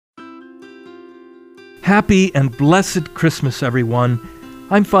Happy and blessed Christmas, everyone.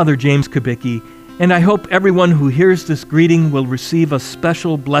 I'm Father James Kubicki, and I hope everyone who hears this greeting will receive a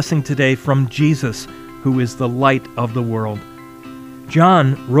special blessing today from Jesus, who is the light of the world.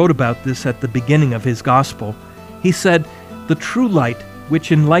 John wrote about this at the beginning of his gospel. He said, "The true light,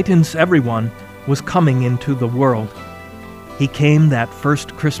 which enlightens everyone, was coming into the world." He came that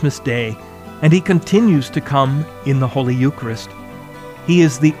first Christmas day, and he continues to come in the Holy Eucharist. He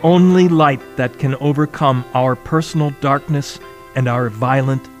is the only light that can overcome our personal darkness and our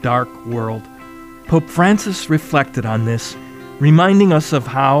violent, dark world. Pope Francis reflected on this, reminding us of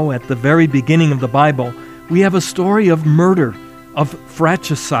how, at the very beginning of the Bible, we have a story of murder, of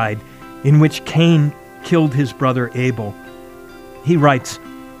fratricide, in which Cain killed his brother Abel. He writes,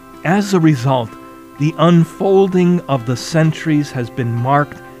 "As a result, the unfolding of the centuries has been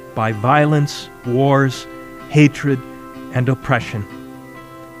marked by violence, wars, hatred, and oppression."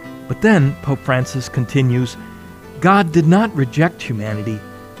 But then, Pope Francis continues, God did not reject humanity,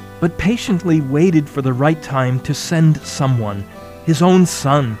 but patiently waited for the right time to send someone, his own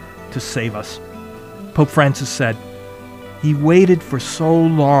Son, to save us. Pope Francis said, "He waited for so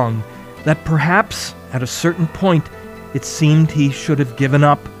long that perhaps at a certain point it seemed he should have given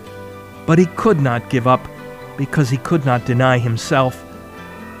up, but he could not give up because he could not deny himself.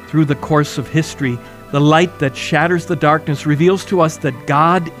 Through the course of history, the light that shatters the darkness reveals to us that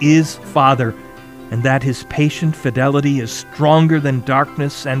God is Father, and that his patient fidelity is stronger than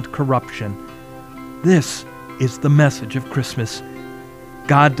darkness and corruption. This is the message of Christmas.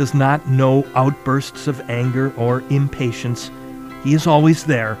 God does not know outbursts of anger or impatience. He is always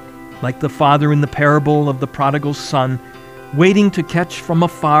there, like the father in the parable of the prodigal son, waiting to catch from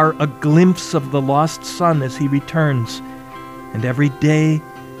afar a glimpse of the lost son as he returns, and every day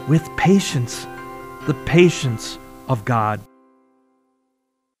with patience, the patience of God.